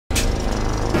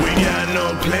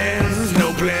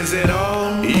no plans at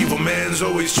all. Evil man's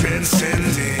always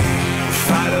transcending.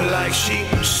 Fighter like sheep,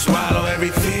 swallow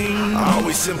everything.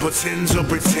 Always simpletons or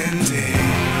pretending.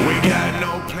 We got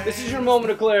no plans. This is your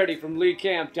moment of clarity from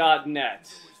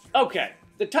LeeCamp.net. Okay,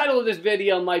 the title of this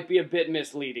video might be a bit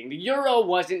misleading. The euro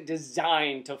wasn't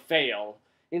designed to fail.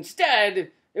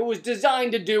 Instead, it was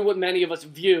designed to do what many of us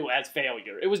view as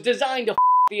failure. It was designed to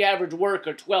the average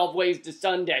worker 12 ways to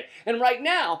Sunday. And right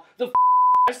now, the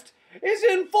West is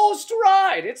in full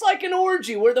stride. It's like an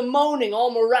orgy where the moaning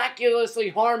all miraculously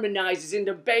harmonizes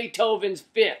into Beethoven's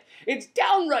Fifth. It's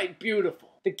downright beautiful.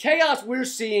 The chaos we're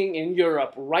seeing in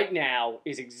Europe right now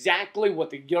is exactly what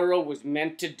the Euro was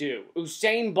meant to do.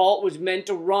 Usain Bolt was meant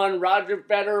to run. Roger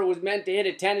Federer was meant to hit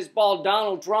a tennis ball.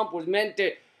 Donald Trump was meant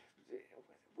to...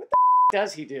 What the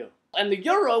does he do? And the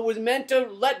Euro was meant to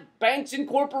let banks and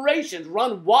corporations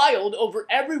run wild over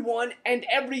everyone and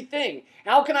everything.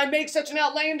 How can I make such an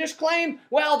outlandish claim?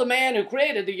 Well, the man who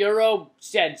created the Euro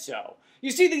said so. You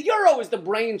see, the Euro is the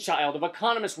brainchild of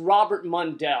economist Robert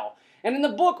Mundell. And in the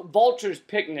book Vulture's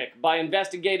Picnic by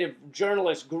investigative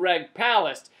journalist Greg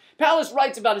Palast, Palast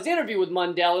writes about his interview with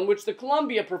Mundell in which the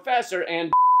Columbia professor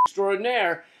and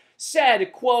extraordinaire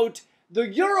said, quote, "The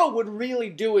Euro would really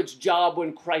do its job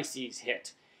when crises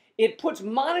hit. It puts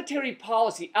monetary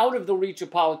policy out of the reach of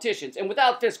politicians, and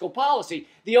without fiscal policy,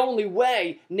 the only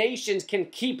way nations can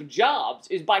keep jobs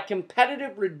is by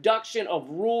competitive reduction of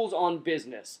rules on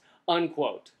business."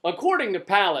 Unquote. According to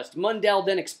Palast, Mundell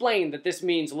then explained that this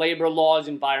means labor laws,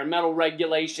 environmental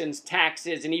regulations,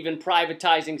 taxes, and even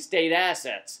privatizing state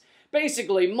assets.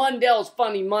 Basically, Mundell's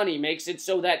funny money makes it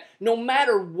so that no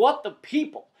matter what the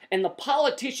people and the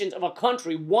politicians of a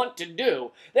country want to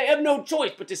do, they have no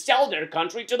choice but to sell their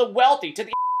country to the wealthy, to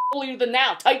the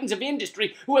holier-than-thou titans of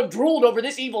industry who have drooled over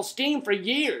this evil scheme for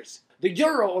years. The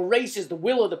Euro erases the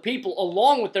will of the people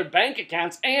along with their bank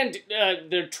accounts and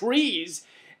their trees,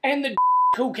 and the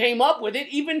who came up with it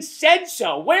even said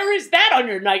so. Where is that on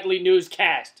your nightly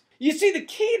newscast? You see, the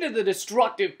key to the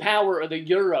destructive power of the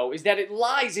Euro is that it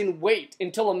lies in wait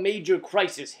until a major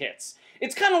crisis hits.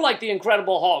 It's kind of like the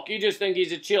Incredible Hulk. You just think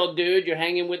he's a chill dude. You're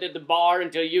hanging with at the bar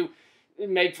until you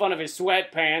make fun of his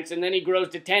sweatpants, and then he grows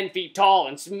to 10 feet tall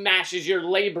and smashes your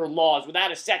labor laws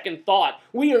without a second thought.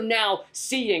 We are now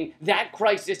seeing that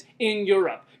crisis in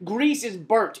Europe. Greece is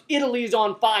burnt, Italy is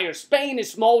on fire, Spain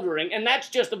is smoldering, and that's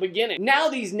just the beginning. Now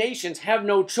these nations have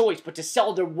no choice but to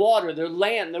sell their water, their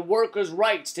land, their workers'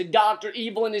 rights to Dr.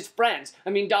 Evil and his friends. I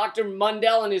mean, Dr.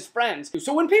 Mundell and his friends.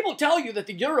 So when people tell you that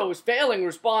the Euro is failing,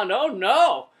 respond, oh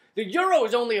no! The Euro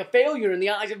is only a failure in the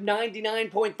eyes of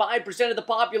 99.5% of the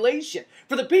population.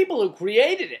 For the people who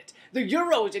created it, the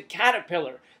Euro is a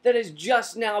caterpillar that has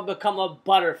just now become a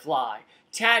butterfly,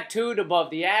 tattooed above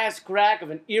the ass crack of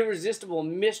an irresistible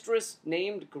mistress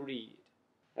named greed.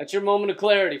 That's your moment of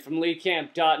clarity from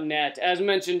LeeCamp.net. As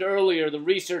mentioned earlier, the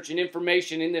research and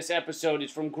information in this episode is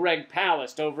from Greg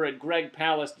Palast over at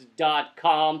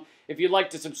gregpalast.com. If you'd like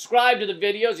to subscribe to the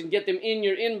videos and get them in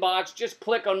your inbox, just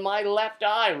click on my left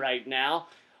eye right now.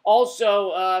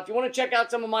 Also, if you want to check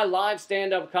out some of my live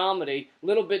stand-up comedy, a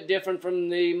little bit different from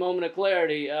the moment of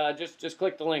clarity, just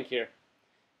click the link here.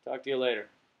 Talk to you later.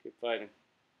 Keep fighting.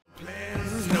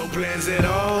 No plans at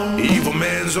all. Evil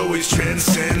man's always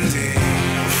transcending.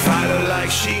 Fighter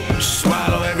like sheep,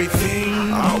 swallow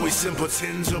everything. Always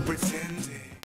simpletons or pretend.